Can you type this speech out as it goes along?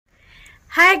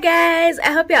Hi guys,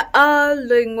 I hope you're all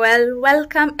doing well.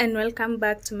 Welcome and welcome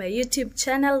back to my YouTube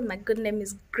channel. My good name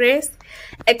is Grace.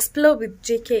 Explore with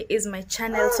JK is my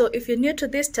channel. So if you're new to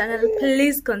this channel,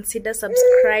 please consider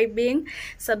subscribing.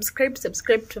 Subscribe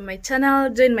to my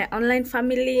channel, join my online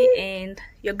family, and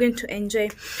you're going to enjoy.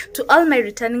 To all my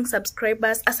returning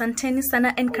subscribers, asanteni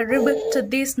sana and karibu to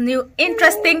this new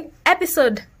interesting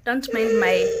episode. Don't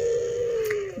mind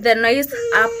the noise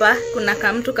hapa, kuna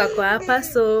kamtu kako hapa,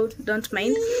 so don't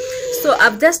mind. So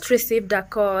I've just received a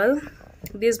call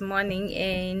this morning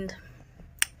and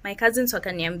my cousins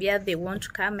wakaniambia they want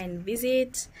to come and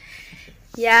visit.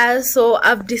 Yeah, so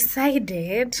I've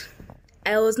decided,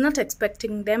 I was not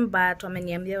expecting them, but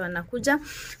wameniambia wanakuja.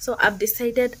 So I've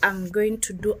decided I'm going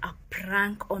to do a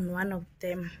prank on one of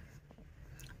them.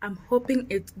 I'm hoping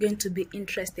it's going to be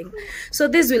interesting. So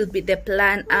this will be the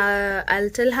plan.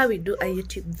 I'll tell her we do a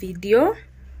YouTube video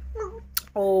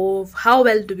of how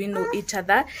well do we know each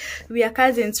other. We are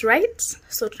cousins, right?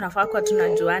 So tunafaa kuwa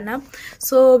tunajuana.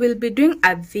 So we'll be doing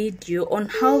a video on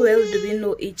how well do we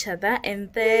know each other,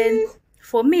 and then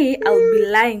for me, I'll be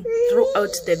lying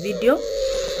throughout the video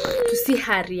to see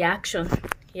her reaction.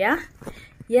 Yeah.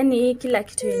 Yani kila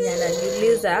kitu yenye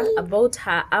ananiuliza about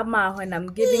her, ama when I'm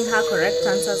giving her correct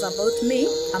answers about me,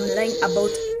 I'm lying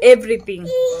about everything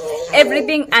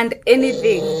and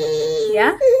anything.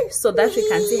 Yeah, so that we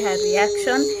can see her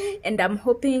reaction, and I'm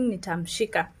hoping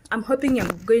nitamshika. I'm hoping you're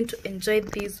going to enjoy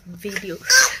this video.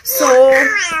 So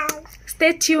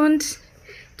stay tuned,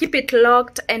 keep it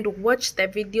locked, and watch the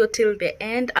video till the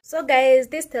end. So guys,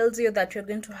 this tells you that you're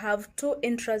going to have two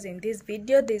intros in this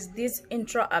video. There's this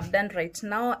intro I've done right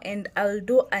now, and I'll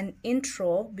do an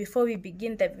intro before we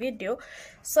begin the video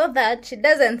so that she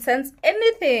doesn't sense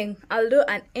anything. I'll do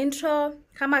an intro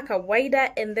kama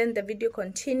kawaida, and then the video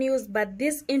continues, but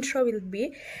this intro will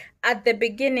be at the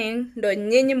beginning ndo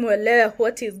nyinyi muelewe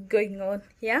what is going on.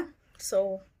 Yeah,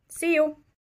 so see you.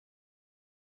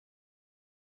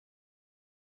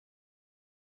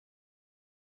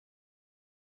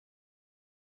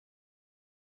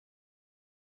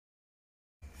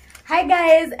 Hi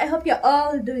guys, I hope you're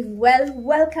all doing well.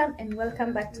 Welcome and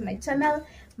welcome back to my channel.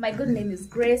 My good name is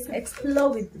Grace. Explore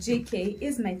with GK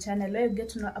is my channel where you get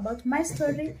to know about my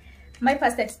story, my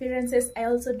past experiences. I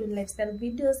also do lifestyle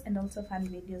videos and also fun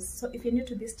videos. So if you're new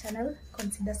to this channel,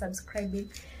 consider subscribing.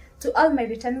 To all my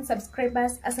returning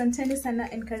subscribers, asanteni sana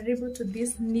and karibu to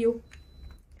this new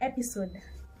episode.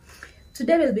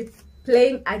 Today we'll be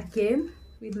playing a game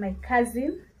with my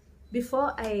cousin.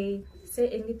 Before I say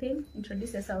anything,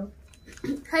 introduce yourself.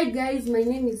 Hi guys, my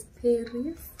name is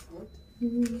Paris.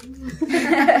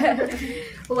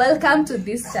 Welcome to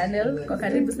this channel. Kwa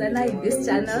karibu sana in this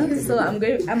channel. So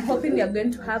I'm hoping we are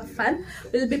going to have fun.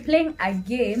 We'll be playing a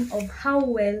game of how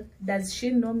well does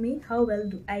she know me, how well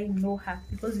do I know her,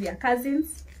 because we are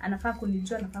cousins. Anafaa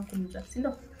kunijua, anafaa kunijua.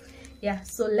 Sindo? Yeah,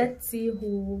 so let's see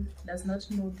who does not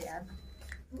know the other.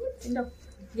 Sindo?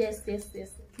 Yes.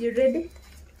 You ready?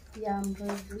 Yeah, I'm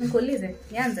ready. Nikuulize,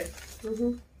 nianze.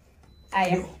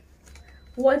 Aya.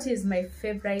 What is my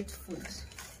favorite food?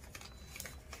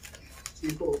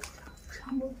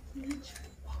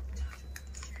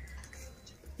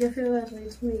 Your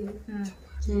favorite meal?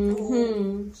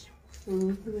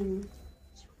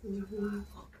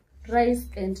 Rice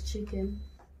and chicken.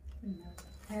 No,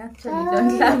 I actually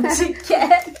don't love chicken.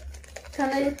 Can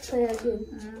I try again?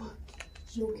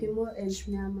 Mukimo and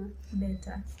nyama.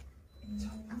 Better.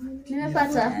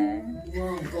 Nimepata?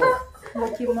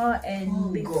 Mukimo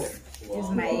and beef is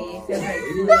my favorite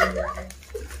food.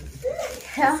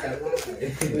 Yeah.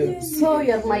 So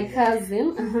you're my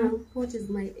cousin. What is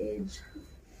my age?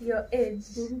 Your age?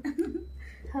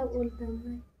 How old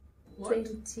am I?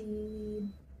 23.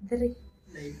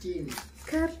 19.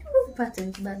 Karibu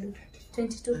patent bado.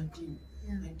 22. 19.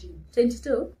 Yeah. 19.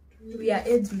 22? We are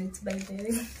age mates, by the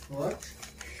way. What?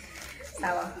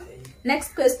 Sawa.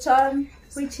 Next question.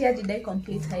 Which year did I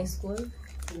complete high school?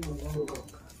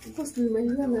 Post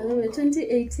nimaliza na wewe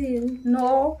 2018.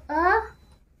 No.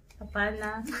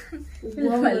 Hapana.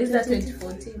 Nilimaliza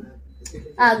 2014.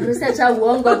 Grace acha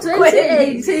uongo.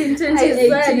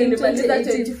 2018 nilimaliza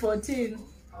 2014.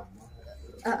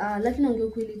 Lakini ongea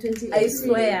kweli 2018. I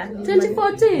swear.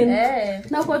 2014.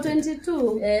 Na kwa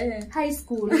 22. High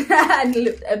school.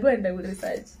 Nilienda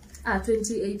research.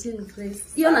 2018 Grace.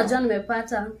 Hiyo najua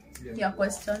nimepata. Your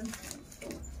question.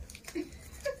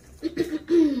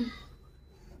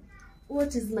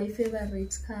 What is my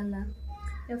favorite color?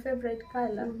 Your favorite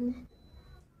color?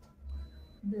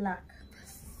 Black.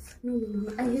 No.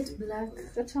 I hate black.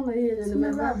 Achana hiyo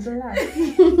Nimevaa black.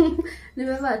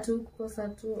 Nimevaa tu kukosa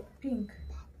tu pink.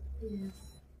 Yes.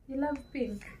 You love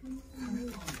pink?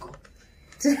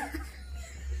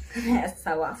 Yes,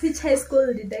 sawa. Which high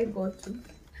school did I go to?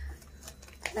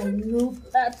 I know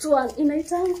that one.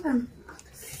 Inaitangwa.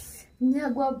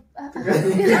 Nyagwa.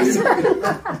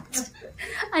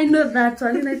 I know that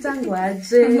one. Inaitangwa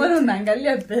aje. Mbona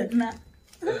unaangalia Bena?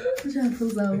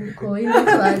 Nishafunza huko.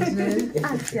 Inaitwa aje.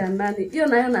 Akia nani? Hiyo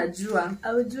nayo najua.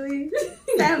 Haujui?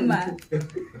 Sema.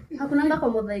 Hakunanga kwa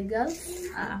Modai Girl.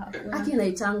 Aki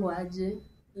inaitangwa aje.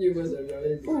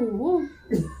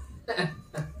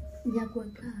 Nyakwa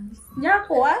girls.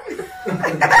 Nyakwa?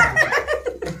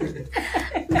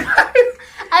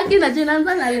 Aki najua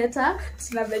inaanza na leta.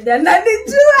 Tunabeja nani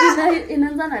jua?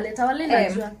 Inaanza na leta wale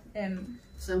najua.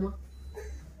 Sema.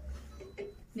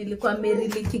 Nilikuwa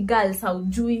Meriliki Girls,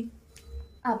 haujui?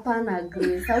 Hapana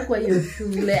Grace, haukuwa hiyo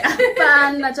shule.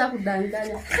 Hapana, acha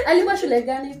kudanganya. Alikuwa shule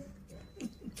gani?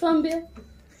 Tuambie.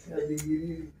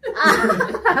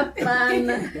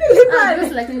 Hapana.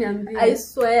 Grace lakini niambie. I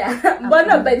swear.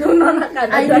 Mbona bado unaona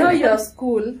kana? I know your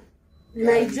school.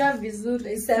 Naijua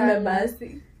vizuri Sema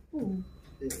basi.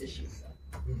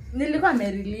 Nilikuwa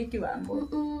Meriliki wangu.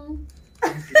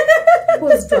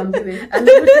 Pause tuambiwe.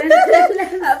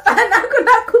 Hapana,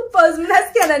 hakuna kupause.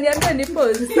 Mnasikia ananiambia ni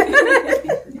pause.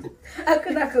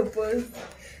 Hakuna kupause.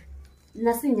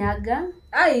 Nasi Nyaga.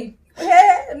 Ai,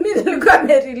 mimi nilikuwa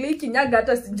Meriliki Nyaga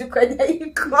hata sijui kwenye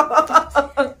iko.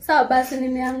 Sawa basi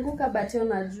nimeanguka but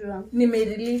unajua. Ni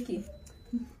Meriliki.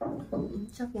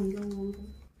 Cha kuongea uongo.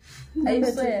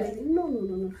 I swear.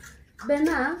 No.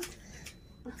 Bena.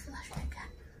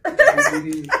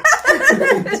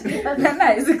 Nana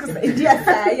hizi kusaidia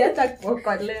saa hata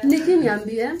kuokolea.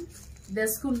 Nikiniambie the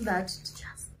school that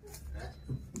teachers.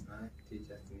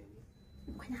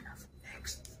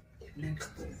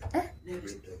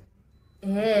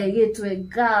 Gateway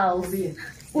girls.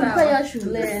 Ulikuwa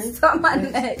shule.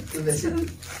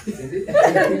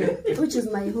 Which is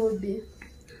my hobby.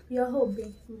 Your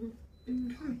hobby?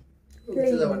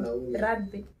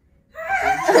 Rugby.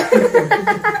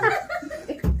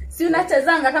 Si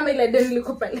unachezanga kama ile deni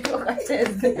nilikupeleka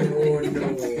ukacheze. Oh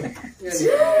no.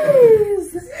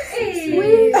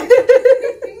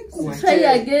 Try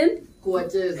again.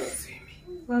 Kuwacheza.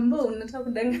 Mambo unataka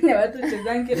kudanganya watu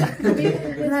chezangi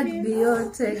Rugby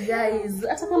yote guys.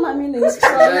 Hata kama mimi ni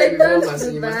strong, don't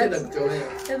do that.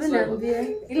 Hebu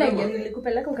niambie. Ile game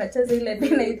nilikupeleka ukacheze ile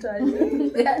deni inaitwa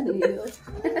gani hiyo?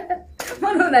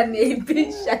 Mbona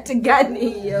unaniibisha gani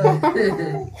hiyo?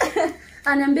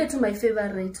 Aniambie tu my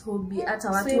favorite hobby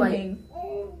hata watu wa no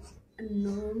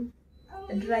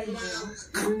driving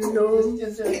no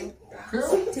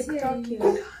TikTok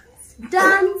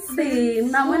dancing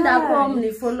na mwenda hapo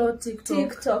mni follow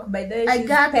TikTok by the way I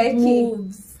got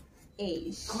moves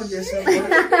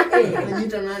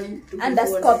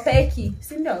underscore Peki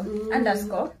si ndio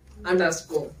underscore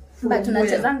but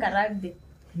tunachezanga rugby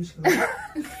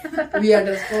We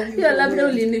understand. ya labda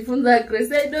ulinifunza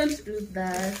Grace. I don't do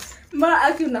that. Ma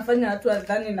aki unafanya watu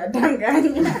wadhani na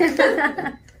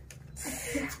danganya.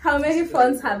 How many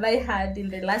phones have I had in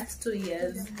the last 2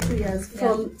 years? 2 years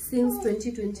from since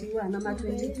 2021 ama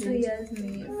 2020 years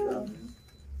ni from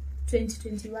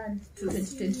 2021 to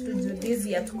 2022. This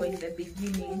year to go in the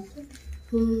beginning.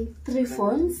 3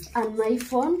 phones, an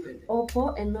iPhone,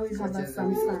 Oppo, and now we have a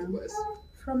Samsung.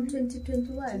 From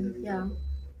 2021? Yeah.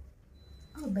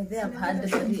 Oh, by the way, I've had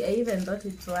 3. I even thought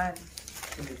it was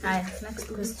 1. Next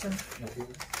question.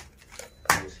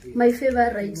 My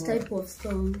favorite type of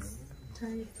songs.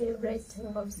 My favorite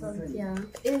type of songs? Yeah.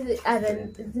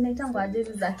 Zinaitangwa aje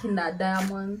za kina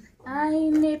Diamond? Ai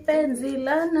ni penzi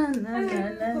la na na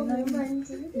na.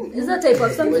 Is that type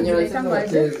of song zinaitangwa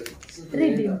aje?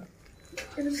 Reading.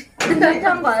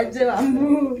 Zinaitangwa aje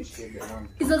wambu?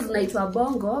 Hizo zinaitwa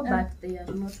bongo, but they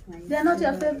are not mine. They are not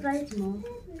your favorite? No.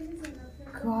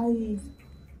 Guys,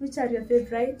 which are your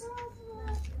favorite?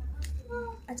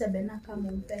 Acha Bena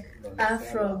kama mpe.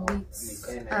 Afrobeats.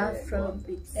 Kana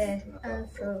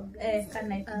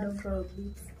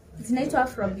Afrobeats. Zinaitwa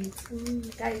Afrobeats.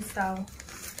 Guys, sawa.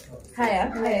 Haya,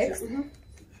 next.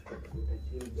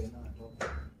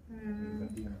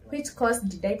 Which course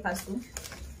did I pursue?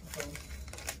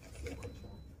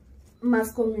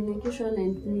 Mass communication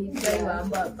and media.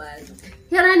 Baba.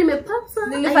 Yana nimepata.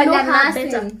 Nilifanya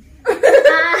nursing.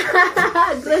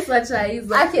 Grace wacha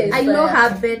hizo. Okay, I know her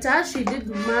better. She did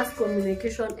mass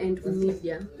communication and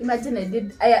media.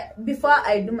 Imagine before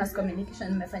I do mass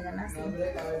communication nimefanya nursing.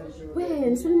 Wewe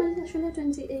nilimaliza shule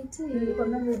 2018. Nilikuwa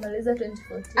nimemaliza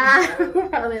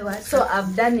 2014. So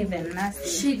I've done even nursing.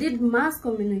 She did mass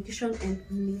communication and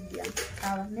media.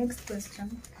 Our next question.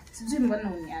 Sijui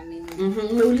mbona uniamini.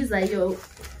 Umeuliza hiyo.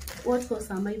 What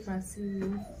course am I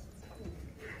pursuing?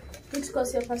 Which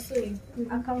course you're pursuing?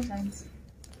 Accountant.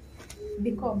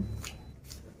 BCom.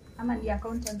 Ama ni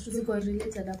accountant. Ziko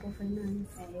related hapo finance.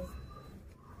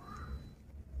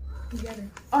 Get it?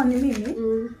 Oh, ni mimi?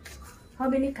 How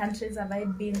many countries have I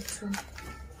been to?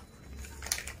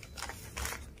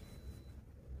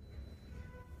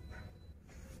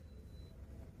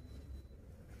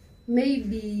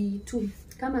 Maybe 2.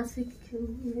 Kama 6, I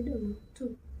don't know.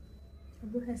 2.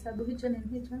 Abu hesabu which one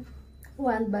and which one?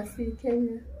 1 basi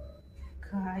Kenya.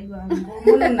 Kaiwa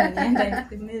mbona unanienda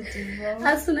estimative?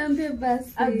 Asuniambie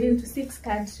basi. I've been to 6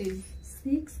 countries.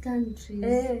 6 countries.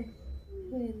 Where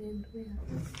and where?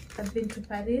 I've been to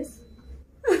Paris.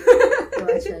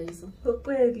 Wacha hizo.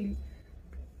 Kweli.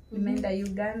 Nimeenda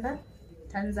Uganda,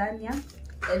 Tanzania,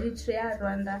 Eritrea,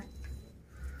 Rwanda.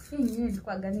 Hii nini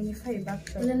ilikuwa gani? Ni 5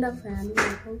 actually. Unaenda kufanya nini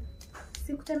hapo?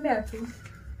 Sikutembea tu.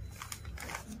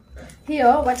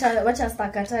 Hiyo wacha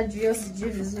stakata juu hiyo sijui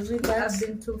vizuri but I've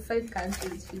been to 5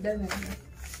 countries. She doesn't know.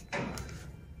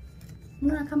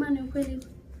 Mbona kama ni ukweli?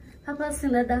 Hapa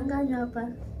sinadanganywa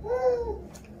hapa.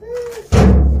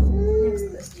 Next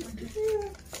question.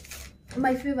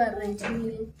 My favorite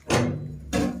meal.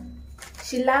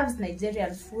 She loves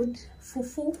Nigerian food.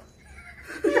 Fufu.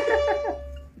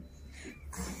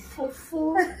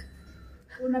 Fufu.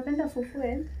 Unapenda fufu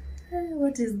eh?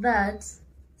 What is that?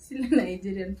 Sile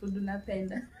Nigerian food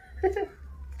unapenda.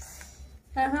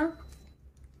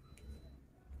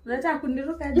 Unataka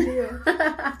kuniruka ndio.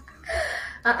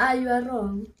 You are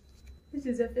wrong. Which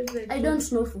is your favorite food? I don't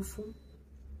know fufu.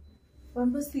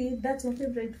 Wambusi, that's your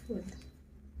favorite food.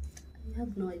 I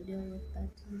have no idea what that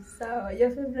is. So,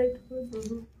 your favorite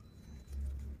food?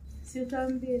 Si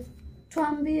utuambie.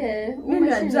 Tuambie. Mimi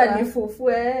najua ni fufu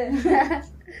eh.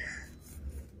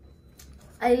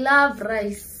 I love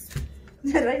rice.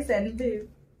 Rice and beef.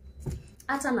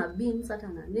 Hata na beans, hata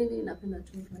na nini, napenda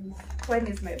tu rice. When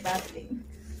is my birthday?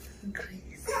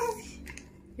 Grace.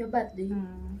 Your birthday?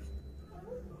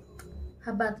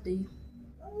 Her birthday.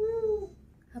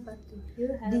 Her birthday.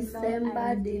 You have December no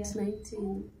idea. date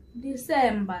 19.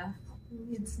 December.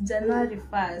 It's January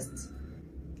 1st.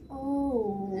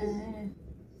 Oh.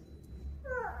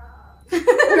 No,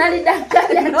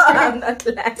 I'm not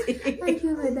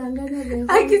lying.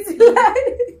 I can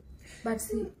lie. But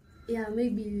see, yeah,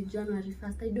 maybe January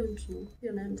 1st. I don't know.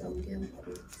 You're not talking.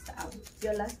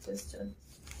 Your last question.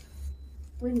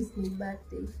 When is my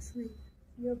birthday? Sorry.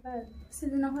 Your birthday. See,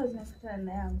 the number is not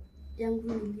yangu. Yangu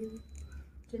ni lini?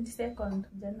 22nd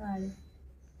January.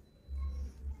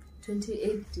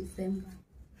 28th December.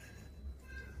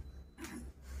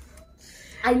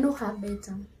 I know her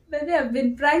better. Maybe I've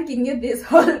been pranking you this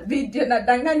whole video.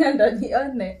 Nadanganya ndo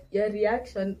nione your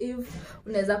reaction if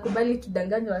unaweza kubali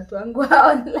tudanganya watu wangu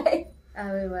online.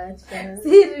 Awe wacha.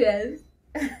 Serious.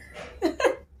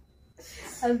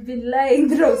 I've been lying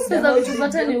through. Sasa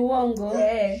uchupata ni uongo.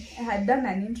 I had done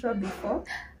an intro before.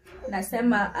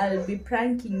 Nasema I'll be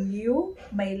pranking you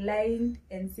by lying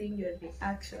and seeing your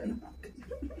reaction.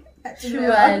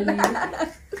 Surely.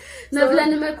 Na vile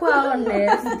nimekuwa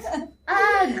honest.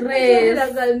 Grace.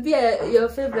 Nakwambia your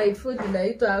favorite food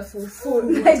inaitwa fufu,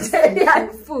 Nigerian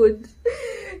food.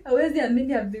 Hawezi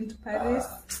amini I've been to Paris,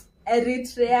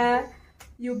 Eritrea,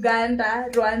 Uganda,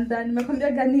 Rwanda.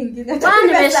 Nimekwambia gani nyingine?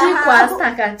 Nimeshikwa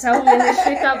stakata,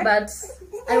 umenishika but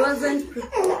I wasn't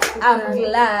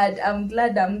prepared. I'm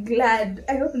glad.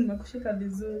 I hope nimekushika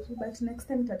vizuri but next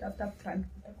time tatafuta prank.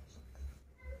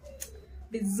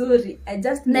 Vizuri. I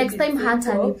just next time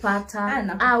hata nipata.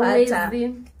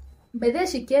 Hawezi. By then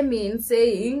she came in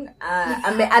saying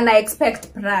I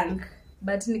expect prank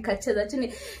but nikacheza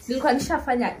chini. Nilikuwa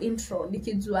nishafanya intro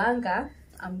nikijuanga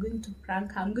I'm going to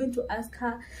prank her. I'm going to ask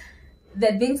her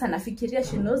the things anafikiria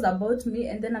she knows about me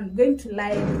and then I'm going to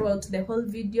lie throughout the whole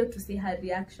video to see her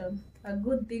reaction. A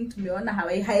good thing tumeona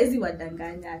haezi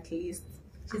wadanganya at least.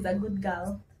 She's a good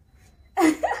girl.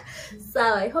 So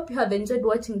I hope you have enjoyed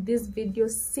watching this video.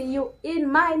 See you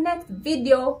in my next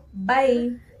video.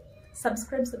 Bye.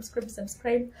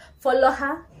 Subscribe. Follow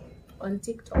her on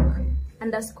TikTok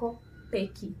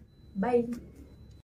 _Peki. Bye.